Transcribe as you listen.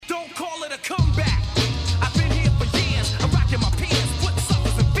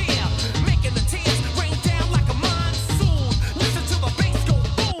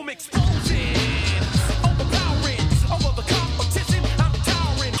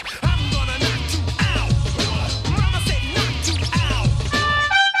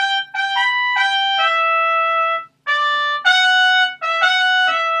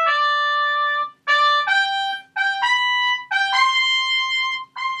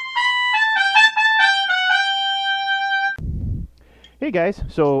Hey guys,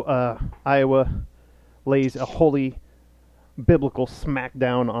 so Iowa lays a holy biblical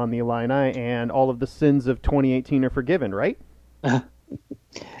smackdown on the Illini, and all of the sins of 2018 are forgiven, right?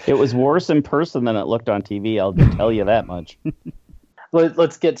 It was worse in person than it looked on TV. I'll tell you that much.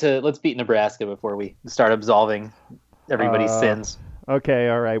 Let's beat Nebraska before we start absolving everybody's Uh, sins. okay,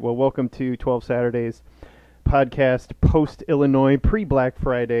 all right. Well, welcome to 12 Saturdays podcast post Illinois pre Black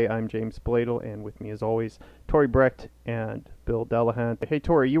Friday. I'm James Bladel, and with me as always, Tori Brecht and Bill Delahunt. Hey,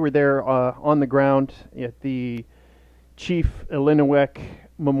 Tori, you were there on the ground at the Chief Illiniwek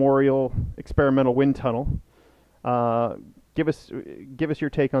Memorial Experimental Wind Tunnel. Uh, give us your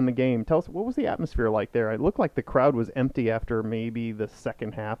take on the game. Tell us, what was the atmosphere like there? It looked like the crowd was empty after maybe the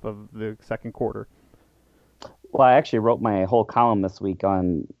second half of the second quarter. Well, I actually wrote my whole column this week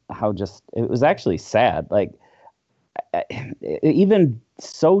on how just it was actually sad. Even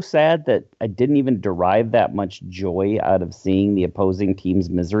so sad that I didn't even derive that much joy out of seeing the opposing team's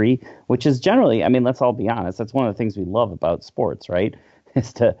misery, which is generally, I mean, let's all be honest, that's one of the things we love about sports, right?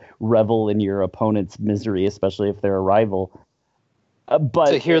 Is to revel in your opponent's misery, especially if they're a rival. To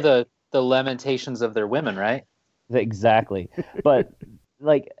But hear the lamentations of their women, right? Exactly. But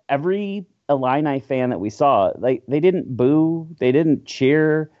like every Illini fan that we saw, like they didn't boo, they didn't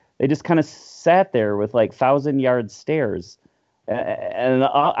cheer, they just kind of sat there with like 1,000 yard stares. And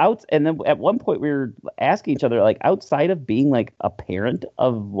then at one point we were asking each other, like outside of being like a parent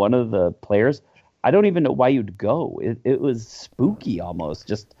of one of the players, I don't even know why you'd go. It was spooky almost,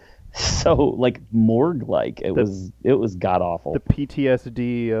 just so like morgue like. It was god The awful.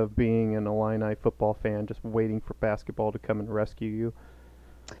 PTSD of being an Illini football fan, just waiting for basketball to come and rescue you.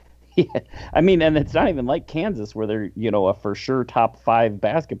 Yeah, I mean, and it's not even like Kansas where they're, a for sure top five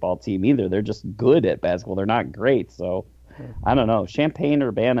basketball team either. They're just good at basketball. They're not great. So I don't know.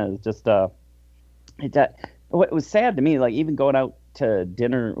 Champaign-Urbana is just it was sad to me. Like even going out to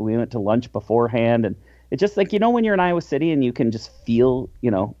dinner, we went to lunch beforehand, and it's just like when you're in Iowa City and you can just feel,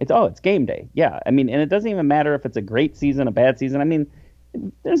 it's game day. Yeah, I mean, and it doesn't even matter if it's a great season, a bad season. I mean,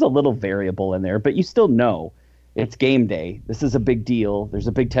 there's a little variable in there, but you still know it's game day. This is a big deal. There's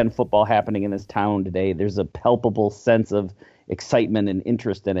a Big Ten football happening in this town today. There's a palpable sense of excitement and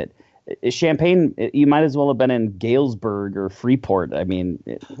interest in it. Champaign, you might as well have been in Galesburg or Freeport. I mean,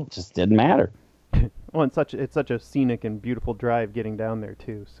 it just didn't matter. Well, it's such a scenic and beautiful drive getting down there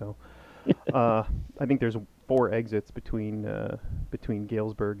too. So, I think there's four exits between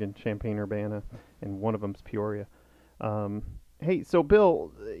Galesburg and Champaign-Urbana, and one of them's Peoria. Hey, so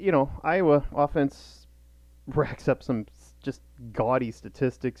Bill, Iowa offense racks up some just gaudy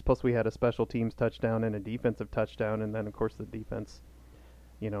statistics. Plus, we had a special teams touchdown and a defensive touchdown, and then of course the defense,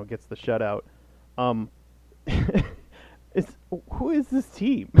 gets the shutout. Um, who is this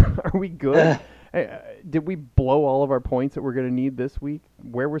team? Are we good? Did we blow all of our points that we're going to need this week?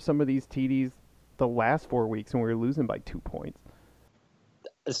 Where were some of these TDs the last 4 weeks when we were losing by 2 points?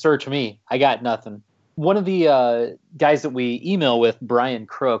 Search me. I got nothing. One of the guys that we email with, Brian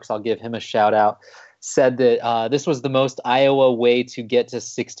Crooks, I'll give him a shout out, said that this was the most Iowa way to get to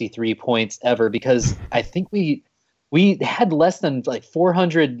 63 points ever, because I think we had less than like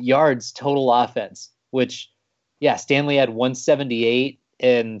 400 yards total offense, which, yeah, Stanley had 178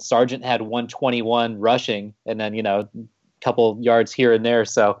 and Sargent had 121 rushing, and then, a couple yards here and there.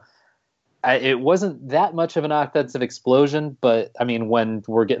 So it wasn't that much of an offensive explosion, but I mean, when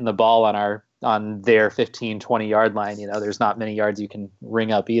we're getting the ball on their 15, 20 yard line, there's not many yards you can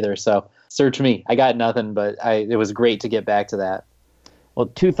ring up either. So search me. I got nothing, but it was great to get back to that. Well,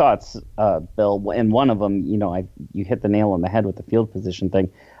 two thoughts, Bill, and one of them, you hit the nail on the head with the field position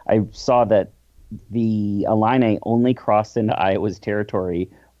thing. I saw that the Illini only crossed into Iowa's territory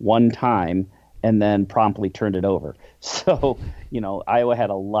one time and then promptly turned it over. So, Iowa had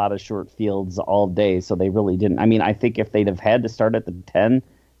a lot of short fields all day, so they really didn't. I mean, I think if they'd have had to start at the 10,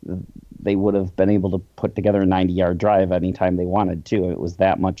 they would have been able to put together a 90-yard drive anytime they wanted to. It was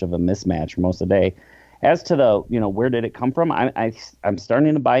that much of a mismatch for most of the day. As to the, where did it come from? I'm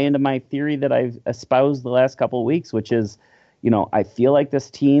starting to buy into my theory that I've espoused the last couple of weeks, which is, I feel like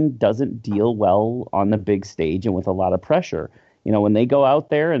this team doesn't deal well on the big stage and with a lot of pressure. When they go out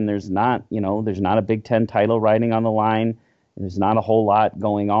there and there's not a Big Ten title riding on the line, there's not a whole lot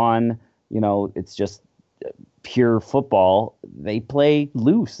going on, it's just pure football. They play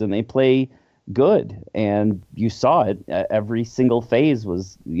loose and they play good, and you saw it. Every single phase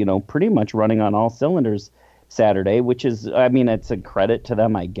was, pretty much running on all cylinders Saturday, which is, I mean, it's a credit to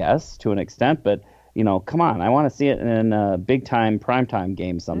them, I guess, to an extent, but come on, I want to see it in a big time primetime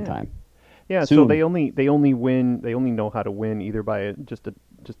game sometime. Yeah, so Soon. they only know how to win either by just a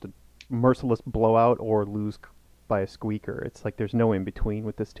merciless blowout or lose by a squeaker. It's like there's no in between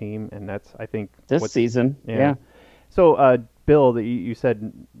with this team, and that's I think This season, yeah. So, Bill, you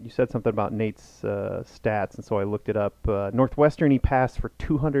said something about Nate's stats, and so I looked it up. Northwestern, he passed for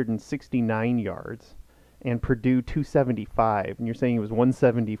 269 yards, and Purdue 275. And you're saying he was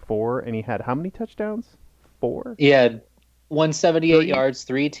 174, and he had how many touchdowns? 4. He had 178 3? yards,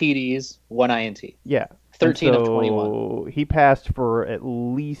 3 TDs, 1 INT. Yeah, 13 of so 21. He passed for at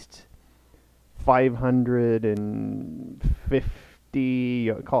least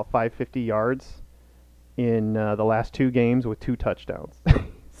 550, call it 550 yards in the last 2 games with 2 touchdowns.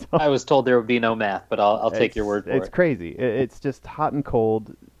 So I was told there would be no math, but I'll take your word for it. It's crazy. It's just hot and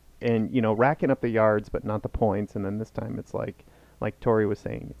cold, and racking up the yards, but not the points. And then this time, it's like Tori was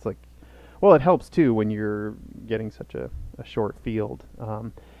saying, it's like, well, it helps too when you're getting such a short field.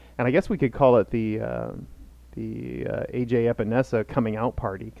 And I guess we could call it the AJ Epinesa coming out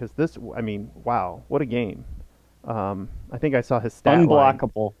party, because this, I mean, wow, what a game. I think I saw his stat line.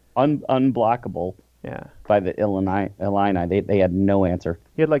 Unblockable. Yeah. By the Illini. They had no answer.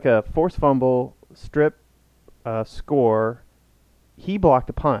 He had like a forced fumble, strip, score. He blocked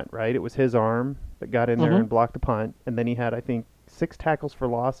a punt, right? It was his arm that got in there and blocked the punt. And then he had, I think, 6 tackles for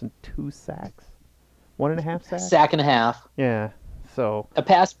loss and 2 sacks. 1.5 sacks? Sack and a half. Yeah. So a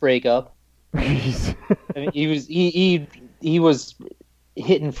pass breakup. I mean, he was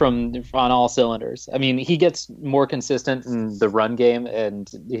hitting on all cylinders. I mean, he gets more consistent in the run game, and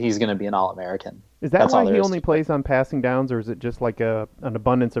he's going to be an All-American. Is that why he only plays on passing downs, or is it just like an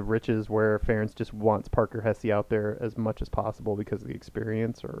abundance of riches where Ferentz just wants Parker Hesse out there as much as possible because of the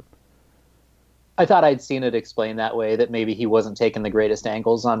experience? Or I thought I'd seen it explained that way, that maybe he wasn't taking the greatest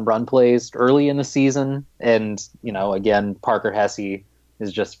angles on run plays early in the season, and again, Parker Hesse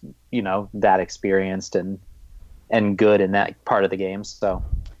is just that experienced and good in that part of the game. So,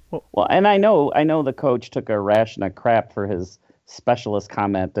 well, and I know the coach took a ration of crap for his specialist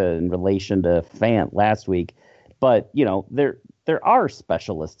comment in relation to Fant last week, but there are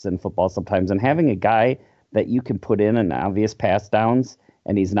specialists in football sometimes, and having a guy that you can put in an obvious pass downs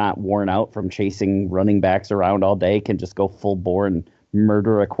and he's not worn out from chasing running backs around all day, can just go full bore and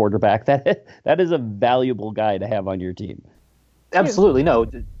murder a quarterback. That is a valuable guy to have on your team. Absolutely. No,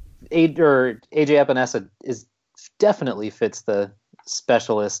 AJ Epinesa definitely fits the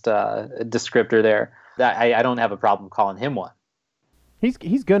specialist descriptor there. That I don't have a problem calling him one.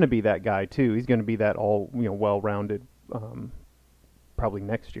 He's going to be that guy too. He's going to be that all well-rounded, probably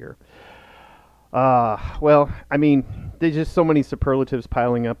next year. Well, I mean, there's just so many superlatives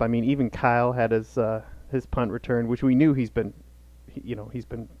piling up. I mean, even Kyle had his punt return, which we knew he's been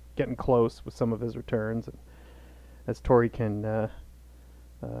getting close with some of his returns. And as Tori can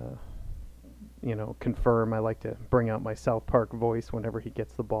confirm, I like to bring out my South Park voice whenever he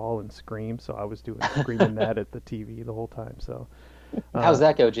gets the ball and scream. So I was screaming that at the TV the whole time. So how's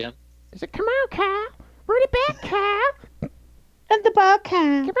that go, Jim? Is it, come on, Kyle, run it back, Kyle, and the ball,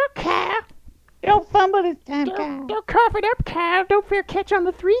 Kyle. Come on, Kyle. Don't fumble this time, Kyle. Don't cough it up, Kyle. Don't fair catch on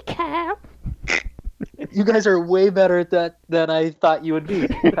the 3, Kyle. You guys are way better at that than I thought you would be.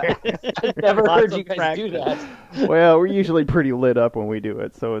 I've never heard you guys do that. Well, we're usually pretty lit up when we do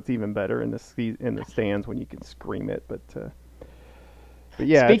it, so it's even better in the stands when you can scream it. But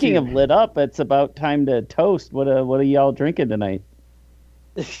yeah. Speaking of lit up, it's about time to toast. What are y'all drinking tonight?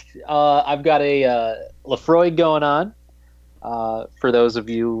 I've got a Lafroy going on. For those of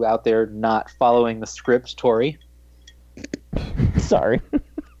you out there not following the script, Tori. Sorry.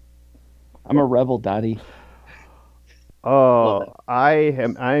 I'm a rebel, Daddy. Oh,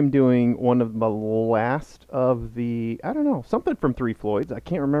 I'm doing one of the last of the, I don't know, something from Three Floyds. I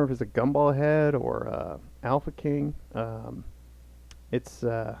can't remember if it's a Gumball Head or Alpha King. It's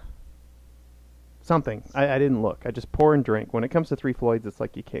something. I didn't look. I just pour and drink. When it comes to Three Floyds, it's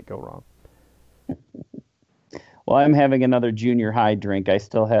like you can't go wrong. Well, I'm having another junior high drink. I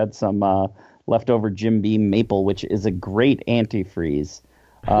still had some leftover Jim Beam Maple, which is a great antifreeze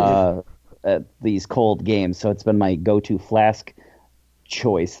at these cold games. So it's been my go-to flask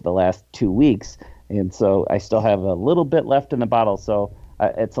choice the last 2 weeks. And so I still have a little bit left in the bottle. So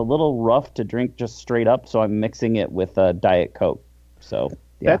it's a little rough to drink just straight up. So I'm mixing it with Diet Coke. So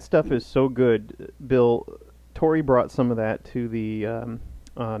yeah. That stuff is so good. Bill, Tori brought some of that to the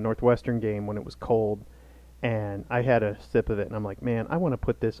Northwestern game when it was cold. And I had a sip of it, and I'm like, man, I want to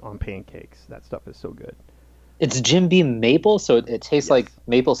put this on pancakes. That stuff is so good. It's Jim Beam maple, so it tastes like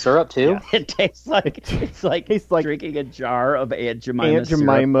maple syrup too. Yeah. It tastes like it's like drinking a jar of Aunt Jemima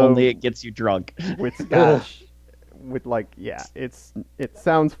syrup, only it gets you drunk with scotch. With it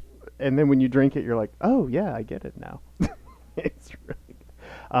sounds, and then when you drink it, you're like, oh yeah, I get it now. It's really good.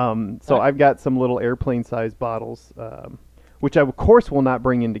 So I've got some little airplane-sized bottles, which I, of course, will not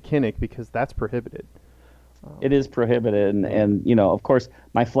bring into Kinnick because that's prohibited. It is prohibited, and of course,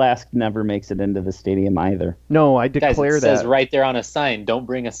 my flask never makes it into the stadium either. No, I Guys, declare it that. says right there on a sign, don't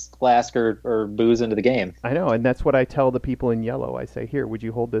bring a flask or booze into the game. I know, and that's what I tell the people in yellow. I say, here, would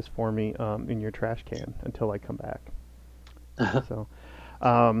you hold this for me in your trash can until I come back? So,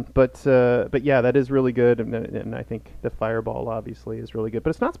 but yeah, that is really good, and I think the Fireball obviously is really good. But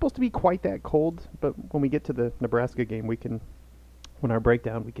it's not supposed to be quite that cold. But when we get to the Nebraska game, when our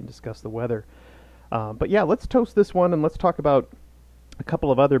breakdown, we can discuss the weather. But yeah, let's toast this one, and let's talk about a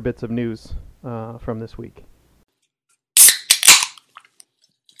couple of other bits of news from this week.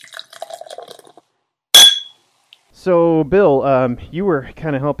 So, Bill, you were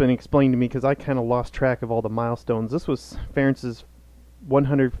kind of helping explain to me because I kind of lost track of all the milestones. This was Ferentz's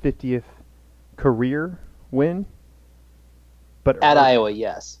 150th career win, but At Iowa,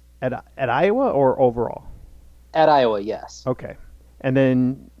 yes. At Iowa or overall? At Iowa, yes. Okay,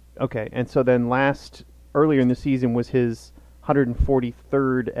 and so then earlier in the season was his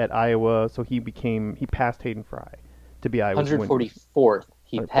 143rd at Iowa, so he passed Hayden Fry to be Iowa's 144th.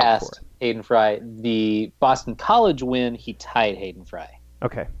 He passed Hayden Fry. The Boston College win, he tied Hayden Fry.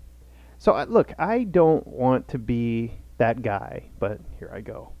 Okay. So, look, I don't want to be that guy, but here I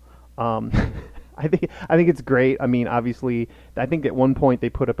go. I think it's great. I mean, obviously, I think at one point they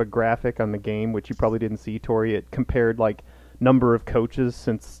put up a graphic on the game, which you probably didn't see, Tori. It compared, like, number of coaches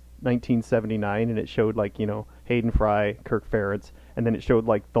since 1979, and it showed, like, Hayden Fry, Kirk Ferentz, and then it showed,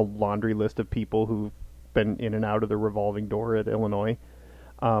 like, the laundry list of people who've been in and out of the revolving door at Illinois.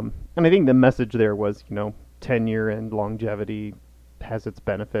 And I think the message there was, tenure and longevity has its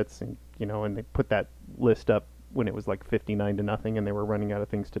benefits, and and they put that list up when it was like 59-0, and they were running out of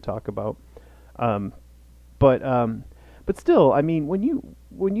things to talk about. But still, I mean, when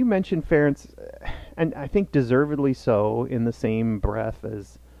you mention Ferentz, and I think deservedly so, in the same breath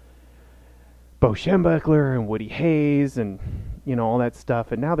as Bo Schembechler and Woody Hayes and all that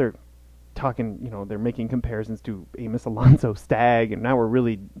stuff, and now they're talking, they're making comparisons to Amos Alonzo Stagg, and now we're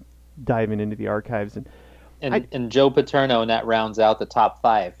really diving into the archives. And Joe Paterno, and that rounds out the top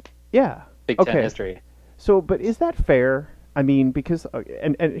 5. Yeah. Big Ten history. So, but is that fair? I mean, because,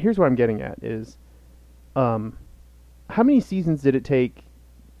 and here's what I'm getting at is, how many seasons did it take,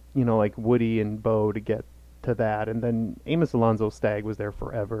 like Woody and Bo to get to that? And then Amos Alonzo Stagg was there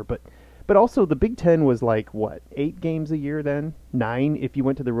forever, but also the Big Ten was like, what, 8 games a year then? 9 if you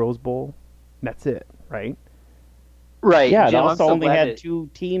went to the Rose Bowl? That's it, right? Right. Yeah, Jim, it also so only had 2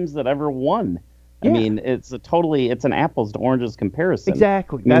 teams that ever won. Yeah. I mean, it's an apples to oranges comparison.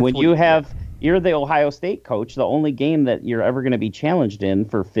 Exactly. I mean, when you're the Ohio State coach, the only game that you're ever going to be challenged in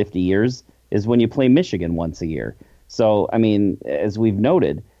for 50 years is when you play Michigan once a year. So, I mean, as we've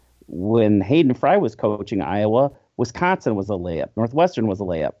noted, when Hayden Fry was coaching Iowa, Wisconsin was a layup. Northwestern was a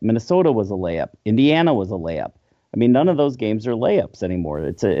layup. Minnesota was a layup. Indiana was a layup. I mean, none of those games are layups anymore.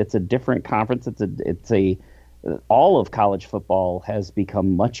 It's a different conference. All of college football has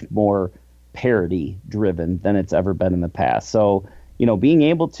become much more parity driven than it's ever been in the past. So, being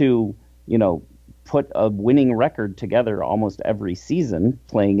able to, put a winning record together almost every season,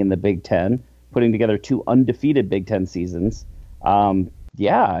 playing in the Big Ten, putting together 2 undefeated Big Ten seasons.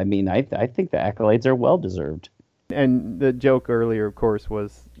 Yeah, I mean, I think the accolades are well deserved. And the joke earlier, of course,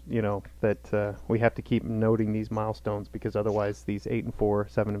 was, that we have to keep noting these milestones because otherwise these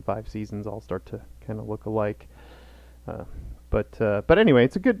 8-4, 7-5 seasons all start to kind of look alike. But anyway,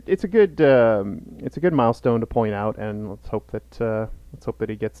 it's a good milestone to point out, and let's hope that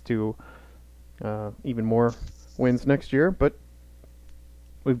he gets to even more wins next year. But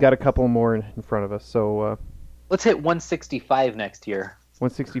we've got a couple more in front of us, so let's hit 165 next year.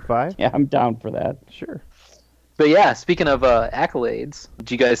 165? Yeah, I'm down for that. Sure. But yeah, speaking of accolades,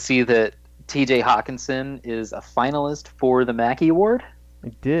 did you guys see that T.J. Hawkinson is a finalist for the Mackey Award? I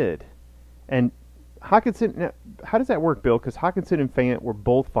did, and Hawkinson. Now, how does that work, Bill? Because Hawkinson and Fant were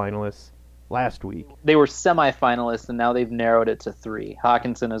both finalists last week. They were semifinalists, and now they've narrowed it to 3.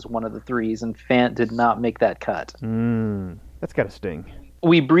 Hawkinson is one of the 3s, and Fant did not make that cut. That's got to sting.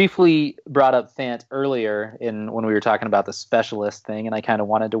 We briefly brought up Fant earlier when we were talking about the specialist thing, and I kind of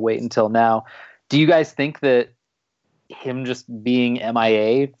wanted to wait until now. Do you guys think that him just being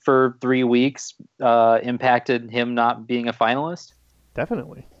MIA for 3 weeks impacted him not being a finalist?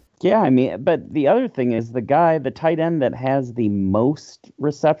 Definitely. Yeah, I mean, but the other thing is the tight end that has the most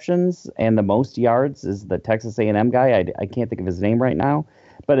receptions and the most yards is the Texas A&M guy. I can't think of his name right now.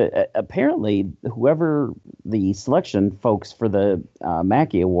 But apparently, whoever the selection folks for the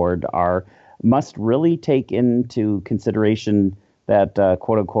Mackey Award must really take into consideration that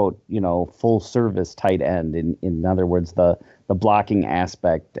quote unquote, full service tight end. In other words, the blocking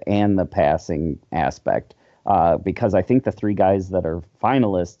aspect and the passing aspect. Because I think the three guys that are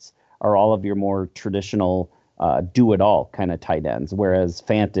finalists are all of your more traditional do-it-all kind of tight ends, whereas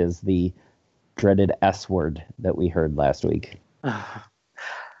Fant is the dreaded S word that we heard last week.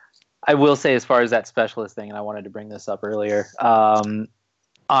 I will say, as far as that specialist thing, and I wanted to bring this up earlier, on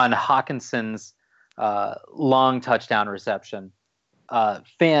Hawkinson's long touchdown reception,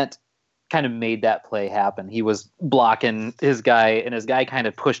 Fant kind of made that play happen. He was blocking his guy, and his guy kind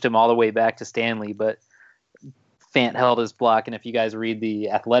of pushed him all the way back to Stanley, but Fant held his block. And if you guys read The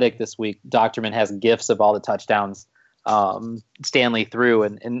Athletic this week, Doctorman has GIFs of all the touchdowns Stanley threw,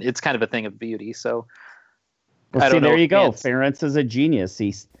 and it's kind of a thing of beauty. So, well, see, there you go. Ferentz is a genius.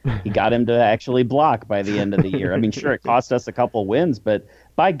 He got him to actually block by the end of the year. I mean, sure, it cost us a couple wins, but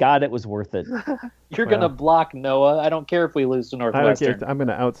by God, it was worth it. You're going to block, Noah. I don't care if we lose to Northwestern. I'm going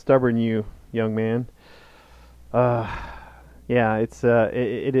to out-stubborn you, young man. Yeah,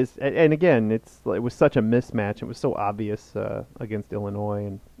 it is, and again, it was such a mismatch. It was so obvious against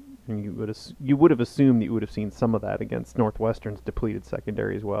Illinois, and you would have assumed that you would have seen some of that against Northwestern's depleted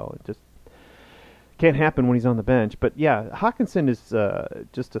secondary as well. It just can't happen when he's on the bench. But yeah, Hawkinson is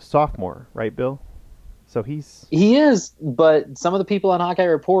just a sophomore, right, Bill? So he is, but some of the people on Hawkeye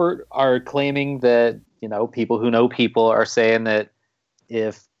Report are claiming that people who know people are saying that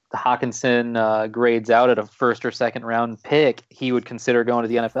if Hawkinson grades out at a first or second round pick, he would consider going to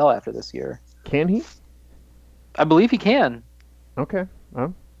the NFL after this year. Can he? I believe he can. Okay.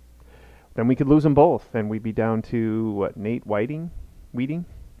 Well, then we could lose them both, and we'd be down to what? Nate Weeding,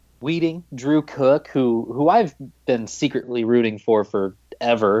 Drew Cook, who I've been secretly rooting for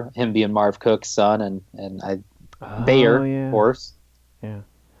forever. Him being Marv Cook's son, and Bayer, yeah. Of course. Yeah.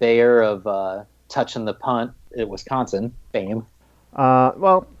 Bayer of touching the punt at Wisconsin fame.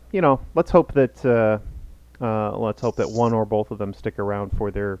 Well, let's hope that one or both of them stick around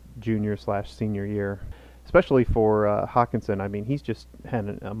for their junior/senior year, especially for Hawkinson. I mean, he's just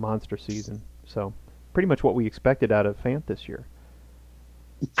had a monster season, so pretty much what we expected out of Fant this year.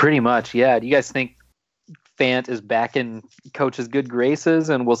 Pretty much, yeah. Do you guys think Fant is back in coach's good graces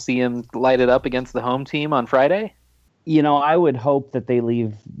and we'll see him light it up against the home team on Friday? I would hope that they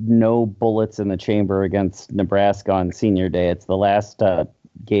leave no bullets in the chamber against Nebraska on senior day. It's the last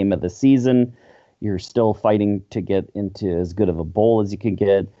game of the season. You're still fighting to get into as good of a bowl as you can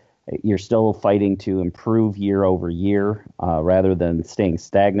get. You're still fighting to improve year over year rather than staying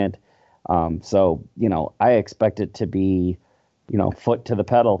stagnant. So, I expect it to be, foot to the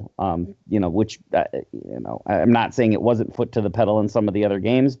pedal, which, I'm not saying it wasn't foot to the pedal in some of the other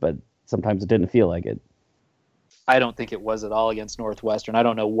games, but sometimes it didn't feel like it. I don't think it was at all against Northwestern. I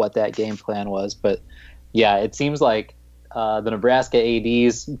don't know what that game plan was, but yeah, it seems like the Nebraska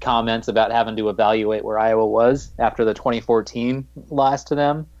AD's comments about having to evaluate where Iowa was after the 2014 loss to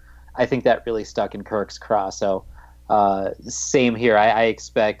them, I think that really stuck in Kirk's craw. So same here. I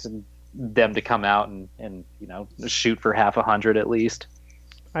expect them to come out and shoot for half 100 at least.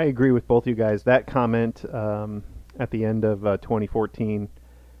 I agree with both you guys. That comment at the end of 2014,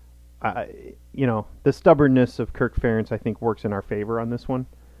 the stubbornness of Kirk Ferentz, I think, works in our favor on this one.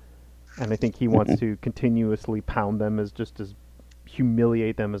 And I think he wants to continuously pound them, as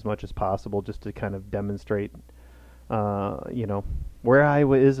humiliate them as much as possible, just to kind of demonstrate, where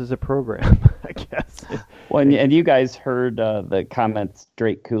Iowa is as a program, I guess. Well, and you guys heard the comments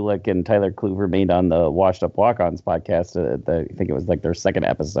Drake Kulik and Tyler Kluver made on the Washed Up Walk-Ons podcast. I think it was like their second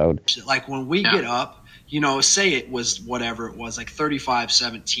episode. Like when we get up, say it was whatever it was, like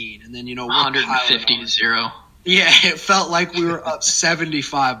 35-17, and then, 150-0. Yeah, it felt like we were up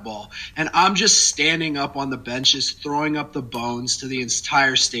 75 ball. And I'm just standing up on the benches, throwing up the bones to the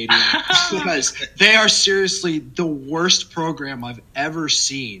entire stadium because they are seriously the worst program I've ever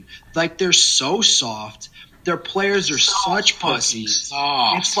seen. Like, they're so soft. Their players are such pussies.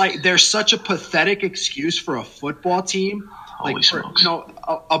 It's like they're such a pathetic excuse for a football team. Like,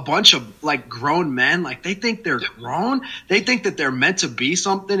 a bunch of like grown men, like they think they're grown. They think that they're meant to be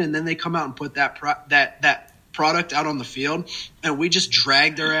something, and then they come out and put that product out on the field, and we just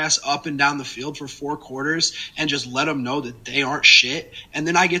drag their ass up and down the field for 4 quarters and just let them know that they aren't shit. And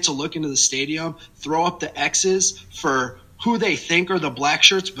then I get to look into the stadium, throw up the X's for who they think are the black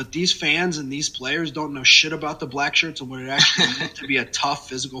shirts, but these fans and these players don't know shit about the black shirts and what it actually means to be a tough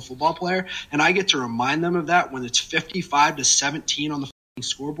physical football player. And I get to remind them of that when it's 55-17 on the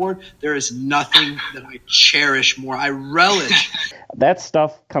scoreboard. There is nothing that I cherish more. I relish that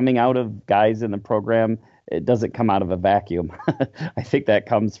stuff coming out of guys in the program. It doesn't come out of a vacuum. I think that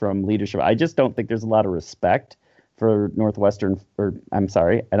comes from leadership. I just don't think there's a lot of respect for Northwestern, or I'm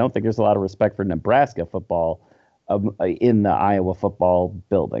sorry, I don't think there's a lot of respect for Nebraska football in the Iowa football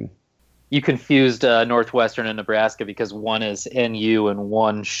building. You confused Northwestern and Nebraska because one is NU and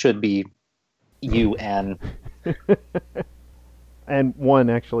one should be UN. And one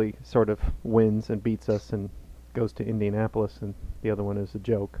actually sort of wins and beats us and goes to Indianapolis, and the other one is a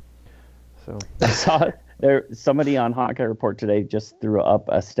joke. So I saw somebody on Hawkeye Report today just threw up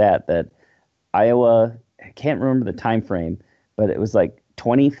a stat that Iowa, I can't remember the time frame, but it was like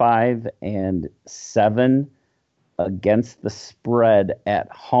 25-7 against the spread at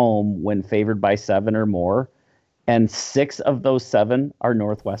home when favored by 7 or more, and 6 of those 7 are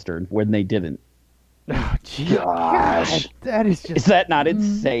Northwestern when they didn't. Oh, gosh, that is just... Is that not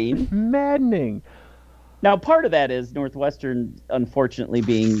insane? Maddening. Now, part of that is Northwestern, unfortunately,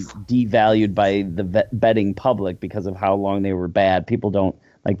 being devalued by the betting public because of how long they were bad. People don't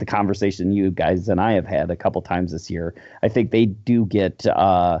like the conversation you guys and I have had a couple times this year. I think they do get,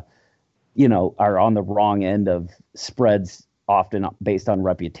 are on the wrong end of spreads, often based on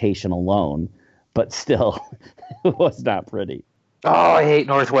reputation alone. But still, it was not pretty. Oh, I hate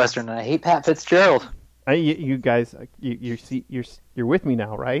Northwestern, and I hate Pat Fitzgerald. You guys, you're with me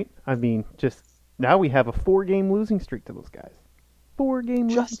now, right? I mean, just now we have a 4-game losing streak to those guys. 4-game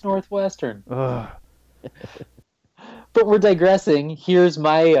losing Just Northwestern. Ugh. But we're digressing. Here's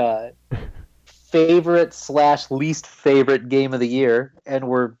my favorite/least favorite game of the year, and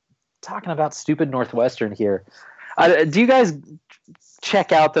we're talking about stupid Northwestern here. Do you guys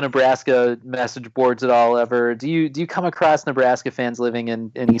check out the Nebraska message boards at all ever? Do you come across Nebraska fans living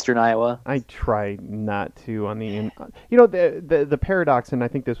in eastern Iowa? I try not to on the the paradox, and I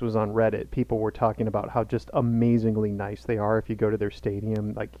think this was on Reddit. People were talking about how just amazingly nice they are if you go to their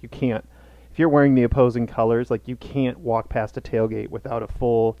stadium. Like, you can't, if you're wearing the opposing colors, like, you can't walk past a tailgate without a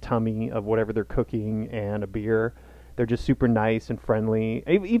full tummy of whatever they're cooking and a beer. They're just super nice and friendly,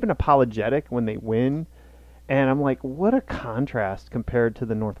 even apologetic when they win. And I'm like, what a contrast compared to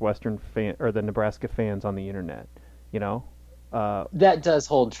the Northwestern fan or the Nebraska fans on the internet, That does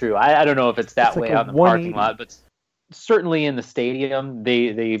hold true. I don't know if it's that way like out in the parking lot, but certainly in the stadium,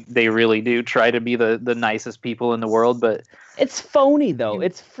 they really do try to be the nicest people in the world. But it's phony, though.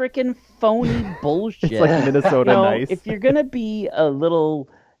 It's freaking phony bullshit. It's like Minnesota nice. If you're gonna be a little,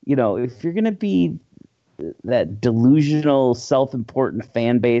 if you're gonna be that delusional, self-important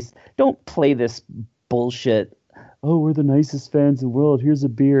fan base, don't play this bullshit. Oh, we're the nicest fans in the world. Here's a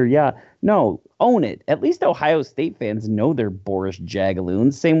beer. Yeah. No, own it. At least Ohio State fans know they're boorish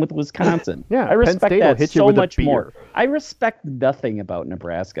jagaloons. Same with Wisconsin. Yeah, I respect Penn State that will hit you so with much a beer. more. I respect nothing about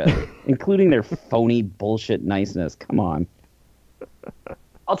Nebraska, including their phony bullshit niceness. Come on.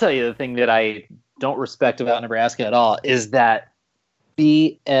 I'll tell you the thing that I don't respect about Nebraska at all is that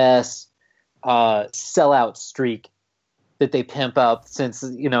BS sellout streak that they pimp up since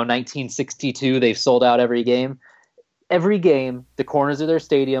 1962. They've sold out every game. Every game, the corners of their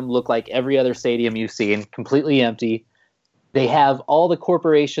stadium look like every other stadium you've seen, completely empty. They have all the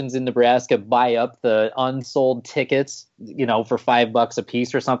corporations in Nebraska buy up the unsold tickets, for $5 a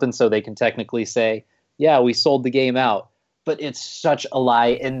piece or something, so they can technically say, yeah, we sold the game out. But it's such a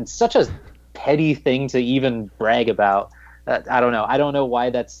lie and such a petty thing to even brag about. I don't know. I don't know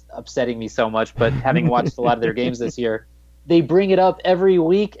why that's upsetting me so much, but having watched a lot of their games this year, they bring it up every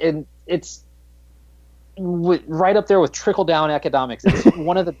week, and it's right up there with trickle-down economics. It's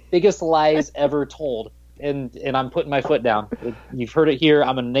one of the biggest lies ever told, and I'm putting my foot down. You've heard it here.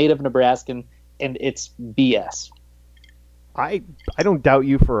 I'm a native Nebraskan, and it's BS. I don't doubt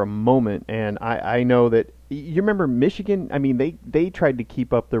you for a moment, and I know that you remember Michigan. I mean, they tried to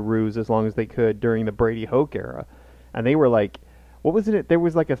keep up the ruse as long as they could during the Brady Hoke era, and they were like, what was it? There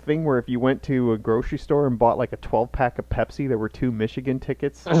was like a thing where if you went to a grocery store and bought like a 12-pack of Pepsi, there were 2 Michigan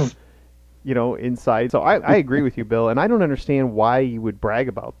tickets, inside. So I agree with you, Bill, and I don't understand why you would brag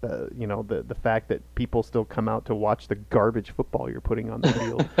about the fact that people still come out to watch the garbage football you're putting on the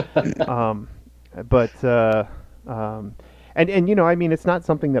field. And I mean, it's not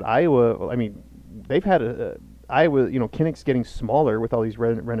something that Iowa. I mean, they've had Iowa. Kinnick's getting smaller with all these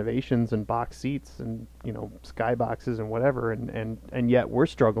renovations and box seats and sky boxes and whatever, and yet we're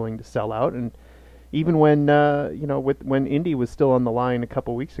struggling to sell out. And even when when Indy was still on the line a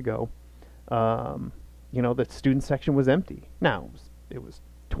couple weeks ago, the student section was empty. Now it was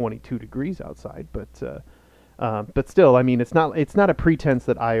 22 degrees outside, but still, I mean, it's not a pretense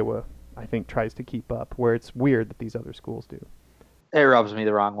that Iowa, I think, tries to keep up, where it's weird that these other schools do. It rubs me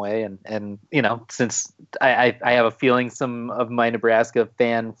the wrong way, and since I have a feeling some of my Nebraska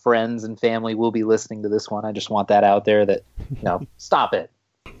fan friends and family will be listening to this one, I just want that out there that stop it.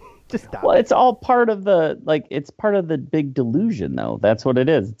 Just stop. Well, it's all part of the big delusion, though. That's what it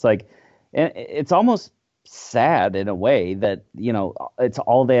is. It's like, it's almost sad in a way that, it's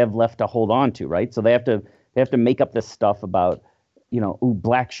all they have left to hold on to, right? So they have to make up this stuff about,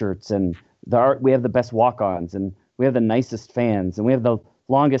 black shirts and we have the best walk-ons and we have the nicest fans and we have the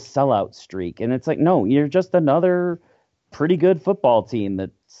longest sellout streak. And it's like, no, you're just another pretty good football team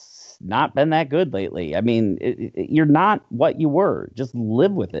that's not been that good lately. I mean, you're not what you were. Just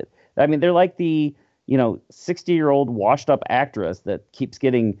live with it. I mean, they're like the, 60-year-old washed-up actress that keeps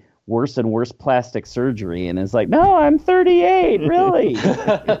getting worse and worse plastic surgery and is like, no, I'm 38, really?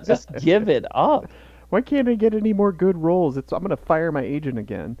 Just give it up. Why can't I get any more good roles? I'm going to fire my agent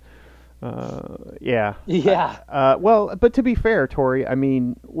again. Yeah. Well, but to be fair, Tori, I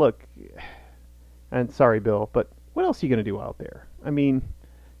mean, look, and sorry, Bill, but what else are you going to do out there? I mean,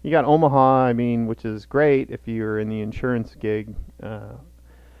 you got Omaha, I mean, which is great if you're in the insurance gig.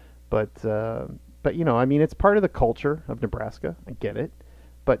 But I mean, it's part of the culture of Nebraska. I get it.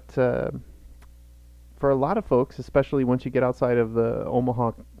 But for a lot of folks, especially once you get outside of the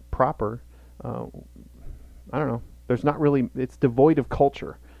Omaha proper, I don't know. There's not really. It's devoid of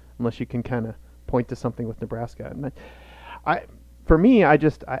culture unless you can kind of point to something with Nebraska. And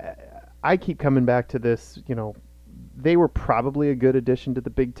I keep coming back to this. They were probably a good addition to the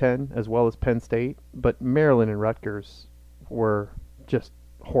Big Ten as well as Penn State, but Maryland and Rutgers were just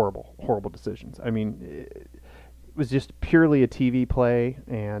horrible decisions. I mean, it was just purely a TV play,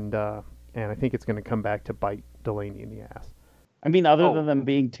 and I think it's going to come back to bite Delaney in the ass. I mean, other than them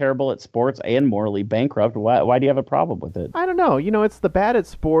being terrible at sports and morally bankrupt, why do you have a problem with it? I don't know. It's the bad at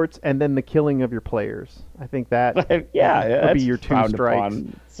sports and then the killing of your players. I think that would be your two strikes.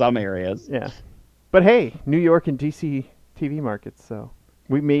 In some areas. Yeah. But hey, New York and DC TV markets, so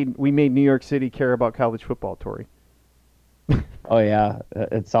we made New York City care about college football, Tori. Oh yeah,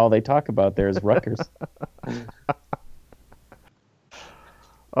 it's all they talk about there is Rutgers.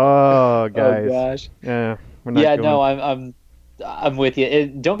 Oh, guys. Oh gosh. Yeah. We're not going. No, I'm with you.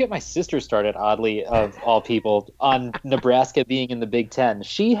 Don't get my sister started, oddly, of all people, on Nebraska being in the Big Ten.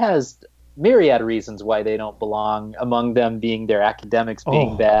 She has myriad reasons why they don't belong, among them being their academics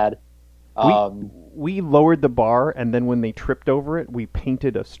being bad. We lowered the bar, and then when they tripped over it, we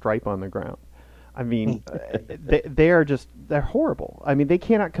painted a stripe on the ground. I mean, they're horrible. I mean, they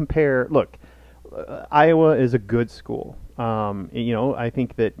cannot compare. Look, Iowa is a good school. I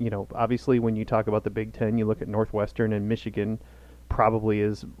think that, obviously when you talk about the Big Ten, you look at Northwestern, and Michigan probably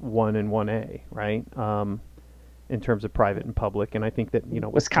is 1 and 1A, right? In terms of private and public. And I think that,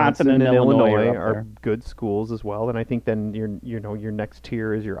 Wisconsin and Illinois are good schools as well. And I think then your next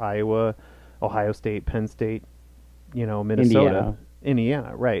tier is your Iowa, Ohio State, Penn State, Minnesota,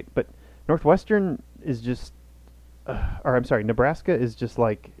 Indiana, right? But Northwestern is just, Nebraska is just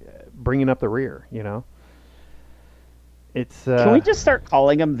like bringing up the rear, It's. Can we just start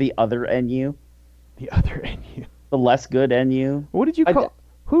calling them the other NU? The other NU. The less good NU. What did you call?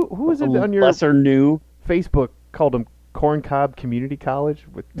 Who was it on your lesser new Facebook called them Corn Cob Community College?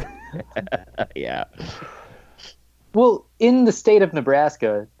 With yeah. Well, in the state of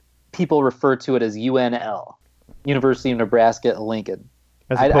Nebraska, people refer to it as UNL, University of Nebraska Lincoln.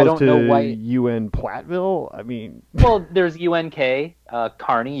 As opposed I don't to know why. UN Platteville. I mean. Well, there's UNK,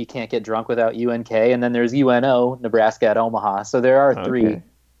 Kearney. You can't get drunk without UNK, and then there's UNO, Nebraska at Omaha. So there are three.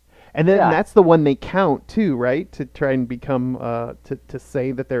 And then that's the one they count too, right? To try and become to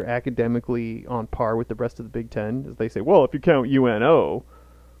say that they're academically on par with the rest of the Big Ten, as they say, well, if you count UNO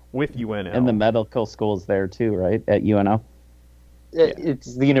with UNL. And the medical school's there too, right? At UNO.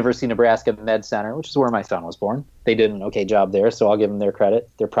 It's the University of Nebraska Med Center, which is where my son was born. They did an okay job there, so I'll give them their credit.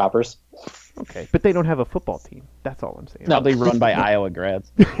 They're propers. Okay, but they don't have a football team. That's all I'm saying. No, they run by Iowa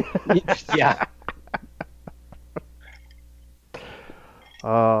grads. Yeah.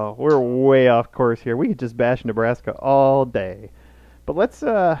 We're way off course here. We could just bash Nebraska all day. But let's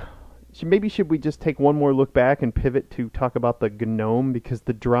should we just take one more look back and pivot to talk about the Gnome, because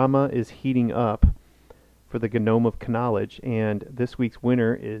the drama is heating up for the Gnome of Knowledge, and this week's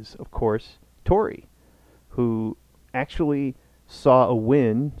winner is, of course, Tori, who actually saw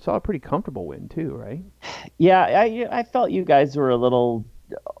a pretty comfortable win too, right? Yeah, I felt you guys were a little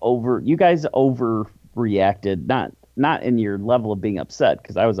overreacted, not in your level of being upset,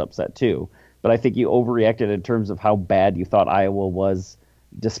 because I was upset too, but I think you overreacted in terms of how bad you thought Iowa was,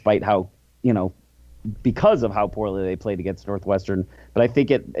 despite how, because of how poorly they played against Northwestern. But I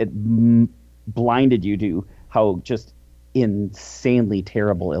think it blinded you to how just insanely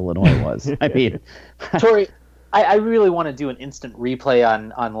terrible Illinois was. I mean, Tori, I really want to do an instant replay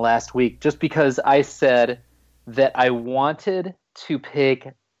on last week, just because I said that I wanted to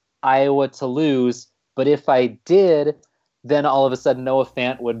pick Iowa to lose, but if I did, then all of a sudden Noah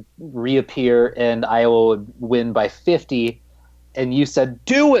Fant would reappear and Iowa would win by 50. And you said,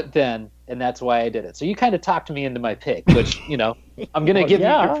 do it then. And that's why I did it. So you kind of talked me into my pick, which, I'm going to give you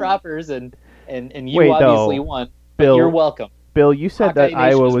your proppers and you Wait, obviously no. won. Bill, you're welcome. Bill, you said Hawkeye that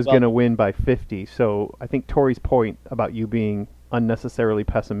Iowa Nation was is going to welcome. win by 50. So I think Tori's point about you being unnecessarily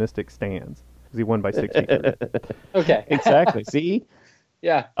pessimistic stands because he won by 63. Okay. Exactly. See?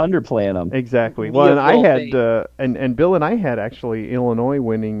 Yeah. Underplaying them. Exactly. We Well, and have I roll had, fate. and Bill and I had actually Illinois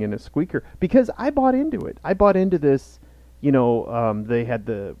winning in a squeaker because I bought into it. I bought into this, they had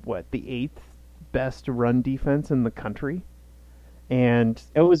the 8th best run defense in the country. And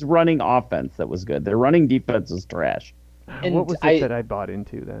It was running offense that was good. Their running defense was trash. And what was it that I bought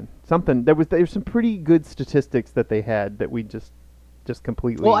into then? Something, there was some pretty good statistics that they had that we just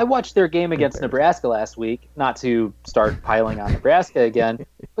completely. Well, I watched their game against embarrassed. Nebraska last week, not to start piling on Nebraska again,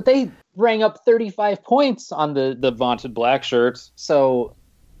 but they rang up 35 points on the vaunted black shirts. So,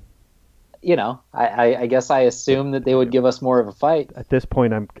 I guess I assumed that they would give us more of a fight. At this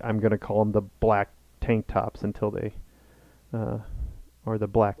point, I'm going to call them the black tank tops until they, or the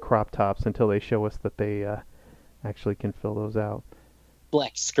black crop tops until they show us that they actually can fill those out.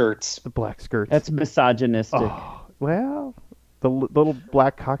 Black skirts. The black skirts. That's misogynistic. Oh, well, the little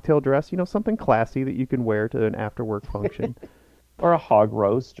black cocktail dress, something classy that you can wear to an after-work function. Or a hog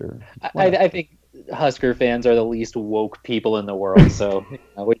roast. Or I think Husker fans are the least woke people in the world, so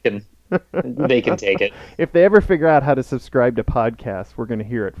they can take it. If they ever figure out how to subscribe to podcasts, we're going to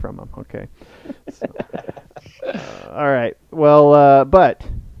hear it from them. Okay. So, all right. Well, but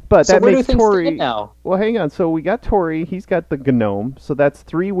So that where do makes things Tori stand now? Well, hang on. So we got Tori. He's got the Gnome. So that's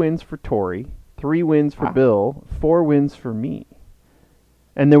 3 wins for Tori, 3 wins for Wow. Bill, 4 wins for me.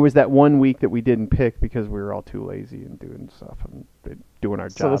 And there was that one week that we didn't pick because we were all too lazy and doing stuff and doing our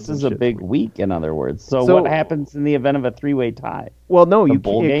jobs. So this is and a shit. big week, in other words. So So- what happens in the event of a 3-way tie? Well, no, A it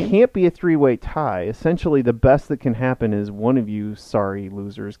bowl game? can't be a 3-way tie. Essentially, the best that can happen is one of you sorry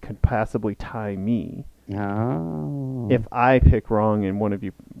losers could possibly tie me. Oh. If I pick wrong and one of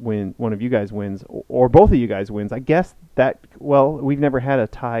you guys wins, or both of you guys wins, I guess that. Well, we've never had a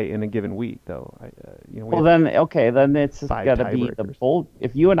tie in a given week, though. Well, then it's 5 got to be the tiebreakers. bowl.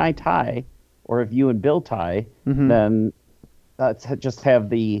 If you and I tie, or if you and Bill tie, Mhm. then let's just have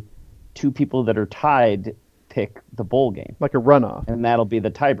the 2 people that are tied pick the bowl game, like a runoff. and that'll be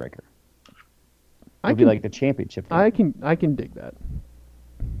the tiebreaker. I It'll be can, like the championship game. I can dig that.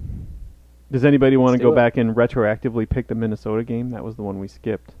 Does anybody want to Let's go do it. back and retroactively pick the Minnesota game? That was the one we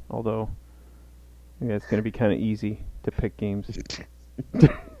skipped. Although, it's going to be kind of easy to pick games.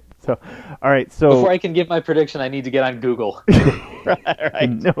 So, all right. So Before I can give my prediction, I need to get on Google. right.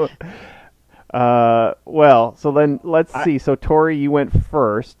 No. Well, so then let's see. So Tori, you went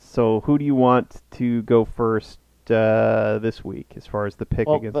first. So who do you want to go first this week as far as the pick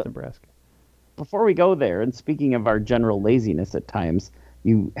Well, against but- Nebraska? Before we go there, and speaking of our general laziness at times,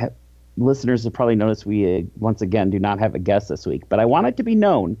 listeners have probably noticed we once again do not have a guest this week. But I want it to be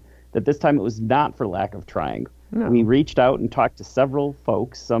known that this time it was not for lack of trying. No. We reached out and talked to several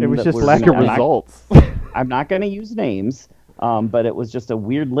folks. Some It was that just were- lack of I'm not- results. I'm not going to use names, but it was just a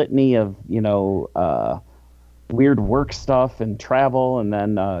weird litany of weird work stuff and travel, and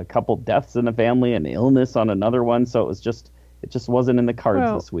then a couple deaths in the family and illness on another one. So it just wasn't in the cards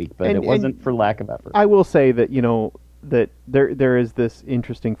Well, this week. But and- it wasn't for lack of effort. I will say that that there is this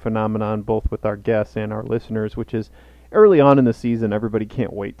interesting phenomenon both with our guests and our listeners, which is early on in the season, everybody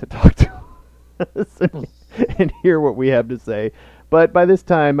can't wait to talk to us and hear what we have to say. But by this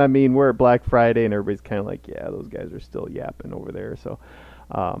time, I mean, we're at Black Friday, and everybody's kind of like, yeah, those guys are still yapping over there. So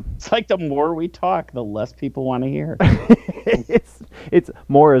It's like the more we talk, the less people want to hear. it's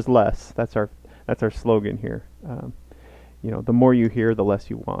more is less. That's our slogan here. The more you hear, the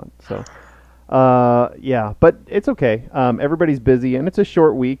less you want. So. Yeah, but it's okay. Everybody's busy, and it's a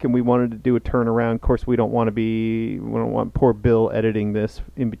short week, and we wanted to do a turnaround. Of course, we don't want poor Bill editing this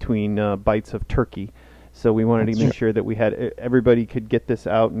in between bites of turkey. So we wanted to make sure that we had everybody could get this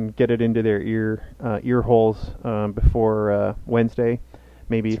out and get it into their ear holes before Wednesday.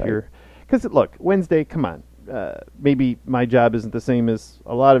 Maybe That's if you're, because look, Wednesday, come on. Maybe my job isn't the same as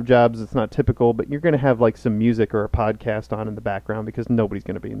a lot of jobs. It's not typical, but you're going to have like some music or a podcast on in the background because nobody's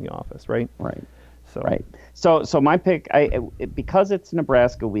going to be in the office, right? Right. So Right. So my pick, because it's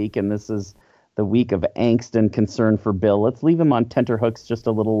Nebraska week and this is the week of angst and concern for Bill, let's leave him on tenterhooks just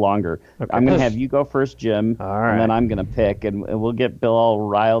a little longer. Okay. I'm going to have you go first, Jim, All right. and then I'm going to pick, and we'll get Bill all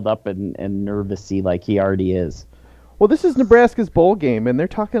riled up and nervous-y like he already is. Well, this is Nebraska's bowl game, and they're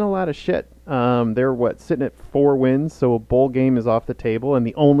talking a lot of shit. They're sitting at 4 wins, so a bowl game is off the table, and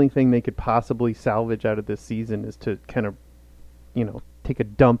the only thing they could possibly salvage out of this season is to kind of, take a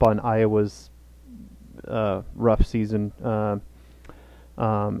dump on Iowa's rough season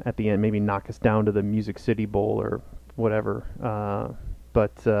at the end, maybe knock us down to the Music City Bowl or whatever.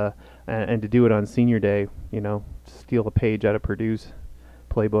 And to do it on Senior Day, steal a page out of Purdue's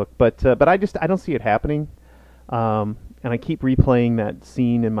playbook. But I don't see it happening. And I keep replaying that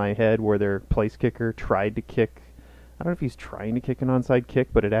scene in my head where their place kicker tried to kick. I don't know if he's trying to kick an onside kick,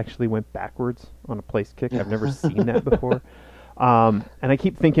 but it actually went backwards on a place kick. I've never seen that before. And I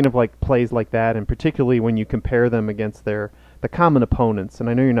keep thinking of plays like that, and particularly when you compare them against the common opponents. And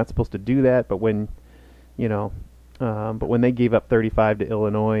I know you're not supposed to do that, but when when they gave up 35 to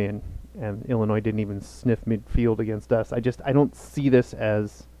Illinois and Illinois didn't even sniff midfield against us, I don't see this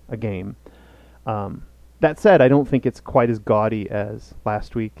as a game. That said, I don't think it's quite as gaudy as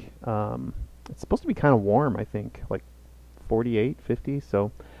last week. It's supposed to be kind of warm, I think, 48, 50.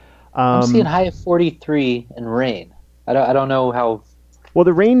 So I'm seeing high of 43 and rain. I don't know how. Well,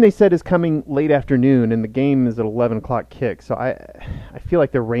 the rain they said is coming late afternoon, and the game is at 11 o'clock kick. So I feel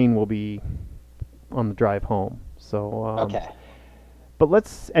like the rain will be on the drive home. So okay.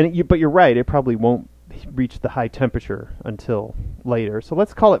 But you're right. It probably won't reach the high temperature until later. So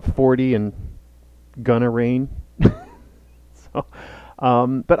let's call it 40 and gonna rain.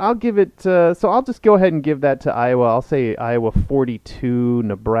 But I'll give it. So I'll just go ahead and give that to Iowa. I'll say Iowa 42,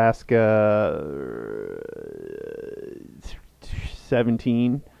 Nebraska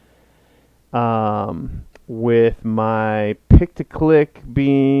 17. With my pick to click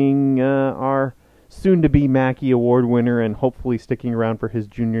being our soon-to-be Mackey Award winner and hopefully sticking around for his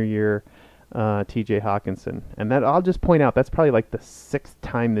junior year, T.J. Hawkinson. And that I'll just point out that's probably the 6th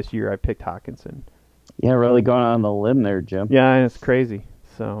time this year I picked Hawkinson. Yeah, really going on the limb there, Jim. Yeah, it's crazy.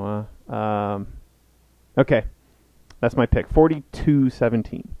 So, okay. That's my pick,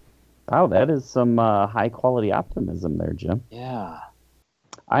 42-17. Wow, that is some high-quality optimism there, Jim. Yeah.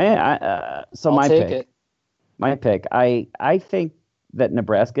 So I'll my take pick. it. My pick. I think that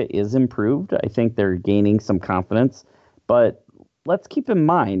Nebraska is improved. I think they're gaining some confidence. But let's keep in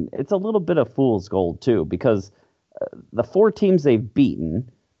mind, it's a little bit of fool's gold, too, because the 4 teams they've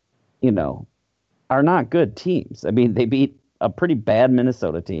beaten, are not good teams. I mean, they beat a pretty bad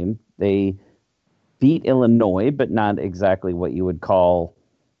Minnesota team. They beat Illinois, but not exactly what you would call,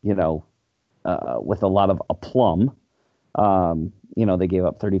 with a lot of aplomb. They gave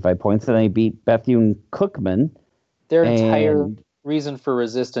up 35 points, and they beat Bethune-Cookman. Their entire reason for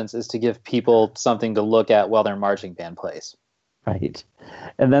resistance is to give people something to look at while their marching band plays. Right.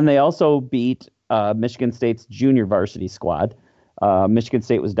 And then they also beat Michigan State's junior varsity squad. Michigan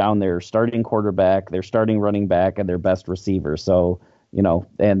State was down their starting quarterback, their starting running back, and their best receiver. So,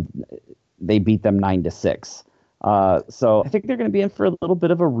 and they beat them 9-6. So I think they're going to be in for a little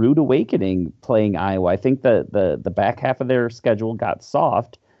bit of a rude awakening playing Iowa. I think the back half of their schedule got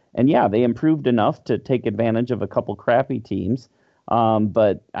soft. And yeah, they improved enough to take advantage of a couple crappy teams.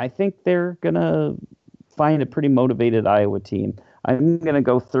 But I think they're going to find a pretty motivated Iowa team. I'm going to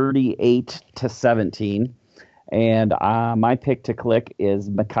go 38-17. And my pick to click is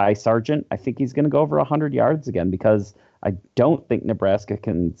Mekhi Sargent. I think he's going to go over 100 yards again because I don't think Nebraska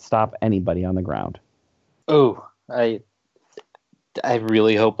can stop anybody on the ground. Oh, I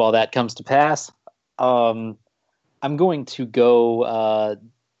really hope all that comes to pass. I'm going to go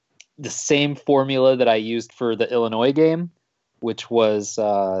the same formula that I used for the Illinois game, which was,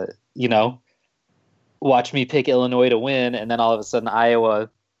 watch me pick Illinois to win, and then all of a sudden Iowa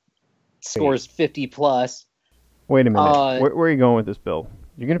scores 50 plus. Wait a minute. Where are you going with this, Bill?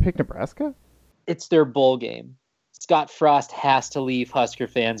 You're going to pick Nebraska? It's their bowl game. Scott Frost has to leave Husker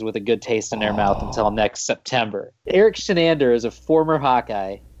fans with a good taste in their mouth until next September. Eric Shenander is a former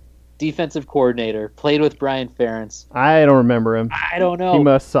Hawkeye, defensive coordinator, played with Brian Ferentz. I don't remember him. I don't know. He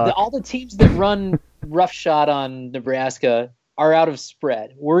must suck. All the teams that run roughshod on Nebraska are out of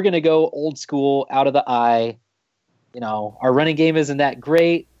spread. We're going to go old school, out of the eye. Our running game isn't that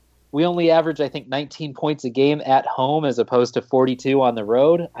great. We only average, I think, 19 points a game at home as opposed to 42 on the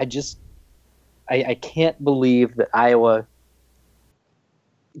road. I can't believe that Iowa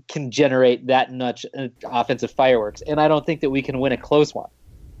can generate that much offensive fireworks, and I don't think that we can win a close one.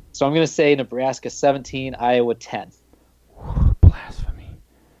 So I'm going to say Nebraska 17, Iowa 10. Blasphemy.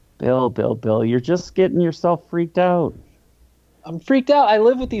 Bill, you're just getting yourself freaked out. I'm freaked out. I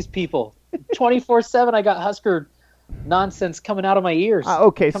live with these people. 24/7, I got Husker nonsense coming out of my ears.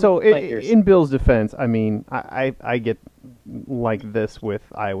 Okay, so in Bill's defense, I mean, I get like this with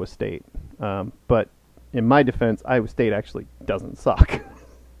Iowa State. But in my defense, Iowa State actually doesn't suck.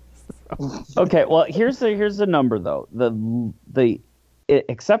 Okay, well, here's the number though.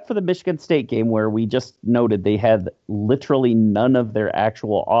 Except for the Michigan State game where we just noted they had literally none of their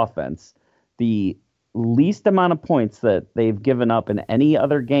actual offense, the least amount of points that they've given up in any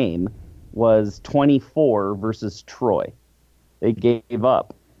other game was 24 versus Troy. They gave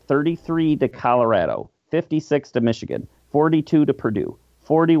up 33 to Colorado, 56 to Michigan, 42 to Purdue,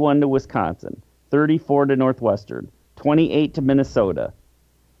 41 to Wisconsin, 34 to Northwestern, 28 to Minnesota.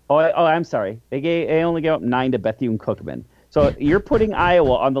 I'm sorry. They only gave up 9 to Bethune-Cookman. So you're putting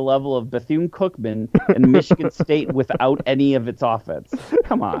Iowa on the level of Bethune-Cookman and Michigan State without any of its offense.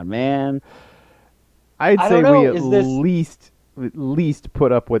 Come on, man. I'd I say don't know, we at least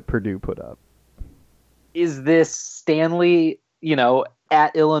put up what Purdue put up. Is this Stanley,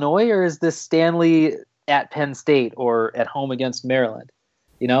 at Illinois, or is this Stanley at Penn State or at home against Maryland?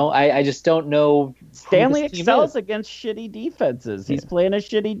 I just don't know. Stanley excels against shitty defenses. He's playing a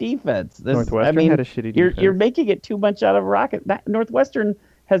shitty defense. Northwestern had a shitty defense. You're making it too much out of Rocket. Northwestern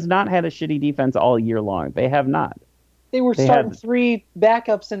has not had a shitty defense all year long. They have not. They were starting 3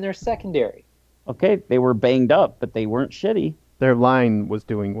 backups in their secondary. Okay, they were banged up, but they weren't shitty. Their line was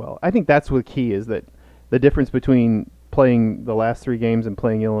doing well. I think that's what key is, that the difference between playing the last 3 games and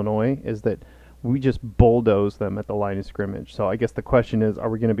playing Illinois is that we just bulldoze them at the line of scrimmage. So I guess the question is,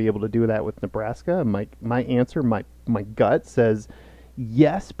 are we going to be able to do that with Nebraska? My answer, my gut says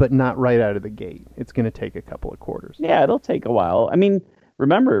yes, but not right out of the gate. It's going to take a couple of quarters. Yeah, it'll take a while. I mean,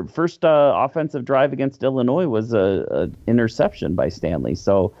 remember, first offensive drive against Illinois was a interception by Stanley.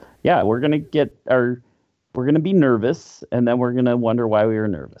 So yeah, we're going to be nervous, and then we're going to wonder why we were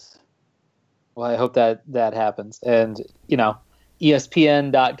nervous. Well, I hope that happens. And,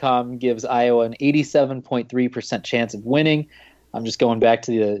 ESPN.com gives Iowa an 87.3% chance of winning. I'm just going back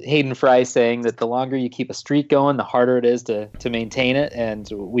to the Hayden Fry saying that the longer you keep a streak going, the harder it is to maintain it. And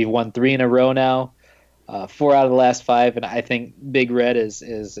we've won 3 in a row now, 4 out of the last 5. And I think Big Red is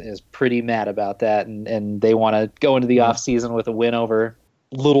pretty mad about that. And they want to go into the offseason with a win over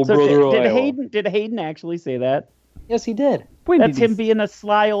Little Brother Iowa. Did Hayden actually say that? Yes, he did. That's him being a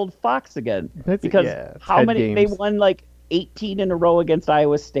sly old fox again. How many games. They won like 18 in a row against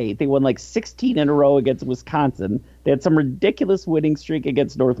Iowa State. They won like 16 in a row against Wisconsin. They had some ridiculous winning streak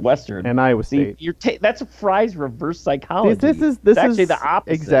against Northwestern and Iowa State. That's Fry's reverse psychology. This is actually the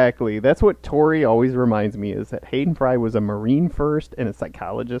opposite. Exactly. That's what Tori always reminds me, is that Hayden Fry was a Marine first and a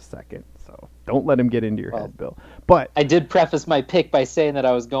psychologist second. So don't let him get into your head, Bill. But I did preface my pick by saying that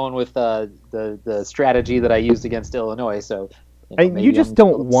I was going with the strategy that I used against Illinois. So. You just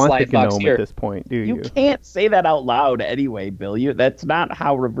don't want the GNOME at this point, do you? You can't say that out loud anyway, Bill. That's not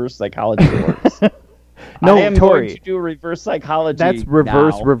how reverse psychology works. No, I am Tori, going to do reverse psychology. That's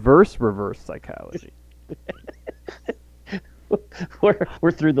reverse psychology.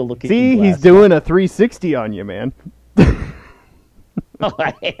 We're through the looking. See, glass. He's doing a 360 on you, man. Oh,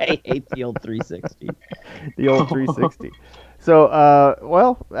 I hate the old 360. The old 360. So,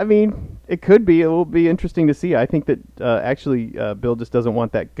 well, I mean, it could be. It will be interesting to see. I think that actually Bill just doesn't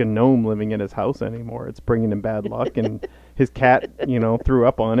want that GNOME living in his house anymore. It's bringing him bad luck, and his cat, threw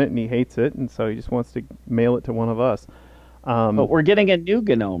up on it, and he hates it, and so he just wants to mail it to one of us. But we're getting a new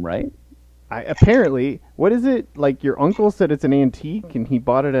GNOME, right? Apparently, what is it? Like, your uncle said it's an antique, and he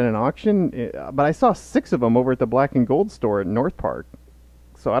bought it at an auction, but I saw 6 of them over at the Black and Gold store at North Park.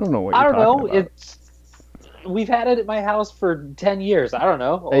 So I don't know what you're talking about. We've had it at my house for 10 years. I don't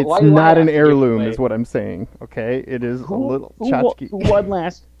know. It's not an heirloom, is what I'm saying. Okay, it is a little tchotchke. Who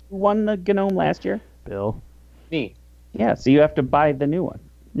won the GNOME last year? Bill. Me. Yeah, so you have to buy the new one.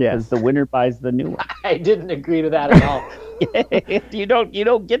 Yeah, because the winner buys the new one. I didn't agree to that at all. You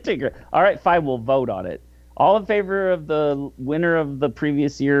don't get to agree. All right, fine. We'll vote on it. All in favor of the winner of the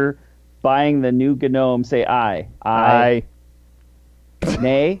previous year buying the new GNOME, say aye. Aye.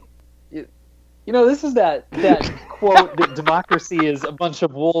 Nay. This is that quote that democracy is a bunch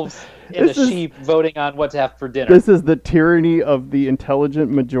of wolves and a sheep voting on what to have for dinner. This is the tyranny of the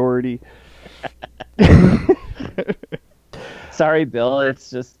intelligent majority. Sorry, Bill. It's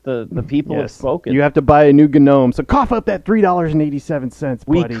just the people have spoken. You have to buy a new GNOME, so cough up that $3.87,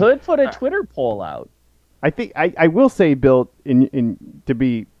 buddy. We could put a Twitter poll out. I think I will say, Bill, to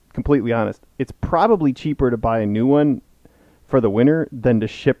be completely honest, it's probably cheaper to buy a new one for the winner than to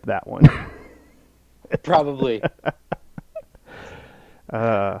ship that one. Probably.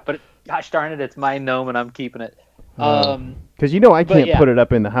 But gosh darn it, it's my GNOME and I'm keeping it. Because I can't put it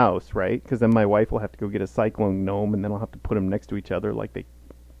up in the house, right? Because then my wife will have to go get a Cyclone GNOME, and then I'll have to put them next to each other like they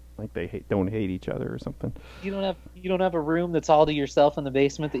Like they don't hate each other or something. You don't have a room that's all to yourself in the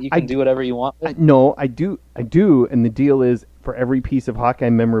basement that you can do whatever you want with? No, I do, and the deal is for every piece of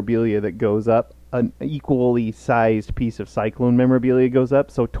Hawkeye memorabilia that goes up, an equally sized piece of Cyclone memorabilia goes up.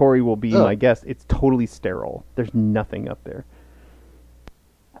 So Tori will be my guest. It's totally sterile. There's nothing up there.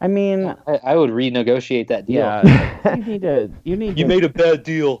 I mean, I would renegotiate that deal. Yeah, you made a bad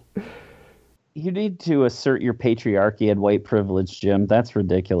deal. You need to assert your patriarchy and white privilege, Jim. That's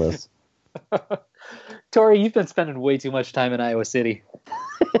ridiculous. Tori, you've been spending way too much time in Iowa City.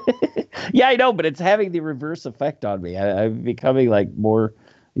 Yeah, I know, but it's having the reverse effect on me. I'm becoming like more,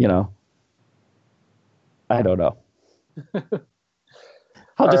 I don't know.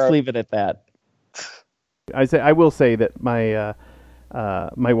 I'll just leave it at that. I will say that my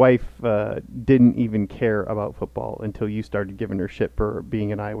wife didn't even care about football until you started giving her shit for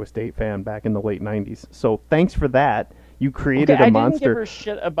being an Iowa State fan back in the late 90s. So thanks for that. You created a monster. I didn't give her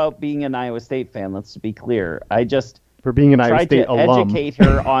shit about being an Iowa State fan, let's be clear. I just for being an Iowa State tried to alum. educate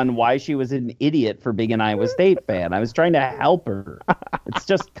her on why she was an idiot for being an Iowa State fan. I was trying to help her. It's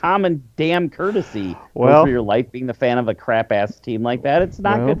just common damn courtesy for your life being the fan of a crap-ass team like that. It's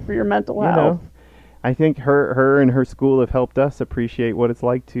not good for your mental health. I think her and her school have helped us appreciate what it's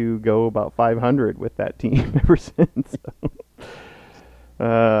like to go about 500 with that team ever since.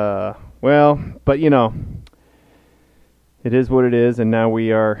 But it is what it is, and now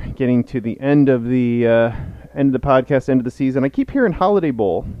we are getting to the end of the podcast, end of the season. I keep hearing Holiday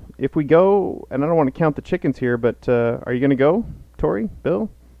Bowl. If we go, and I don't want to count the chickens here, but are you going to go, Tori, Bill,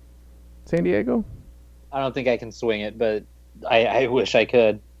 San Diego? I don't think I can swing it, but I wish I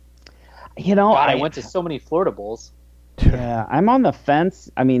could. God, I went to so many Florida Bowls. Yeah, I'm on the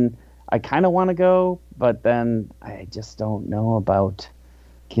fence. I mean, I kind of want to go, but then I just don't know about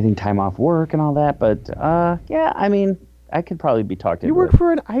getting time off work and all that. But yeah, I mean, I could probably be talked into it. You work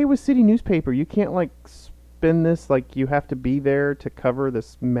for an Iowa City newspaper. You can't spin this like you have to be there to cover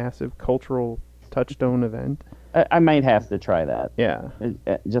this massive cultural touchstone event. I might have to try that. Yeah,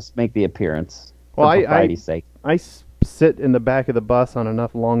 just make the appearance. Well, for propriety's sake. I sit in the back of the bus on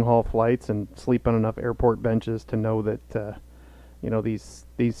enough long-haul flights and sleep on enough airport benches to know that,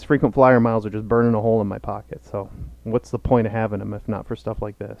 these frequent flyer miles are just burning a hole in my pocket. So what's the point of having them if not for stuff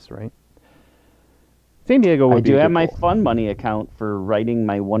like this, right? San Diego would be I do a have good my bowl. fun money account for writing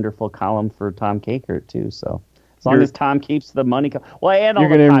my wonderful column for Tom Kakert, too. So as long as Tom keeps the money... Well, and you're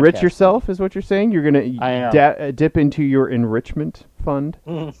going to enrich yourself, is what you're saying? You're going to dip into your enrichment fund?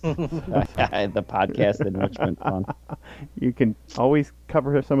 The podcast enrichment fund. You can always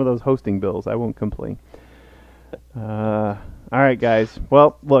cover some of those hosting bills. I won't complain. All right, guys.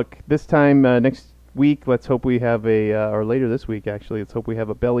 Well, look, this time next week, let's hope we have or later this week, actually, let's hope we have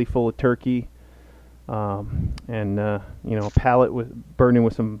a belly full of turkey and, a palate burning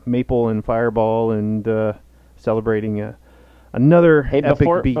with some maple and Fireball and celebrating another epic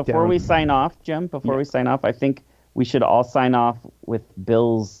beatdown. Before we sign off, Jim, we sign off, I think we should all sign off with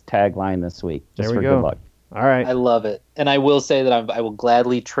Bill's tagline this week. Just there we for go. Good luck. All right. I love it. And I will say that I will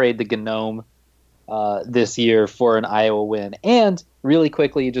gladly trade the Gnome this year for an Iowa win. And really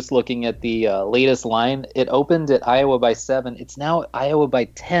quickly, just looking at the latest line, it opened at Iowa by 7. It's now Iowa by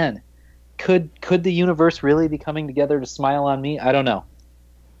 10. Could the universe really be coming together to smile on me? I don't know.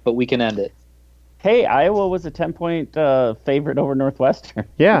 But we can end it. Hey, Iowa was a 10-point favorite over Northwestern.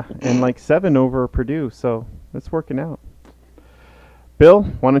 Yeah, and 7 over Purdue, so it's working out. Bill,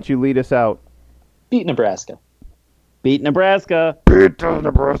 why don't you lead us out? Beat Nebraska. Beat Nebraska. Beat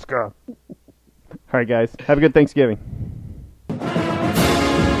Nebraska. All right, guys. Have a good Thanksgiving.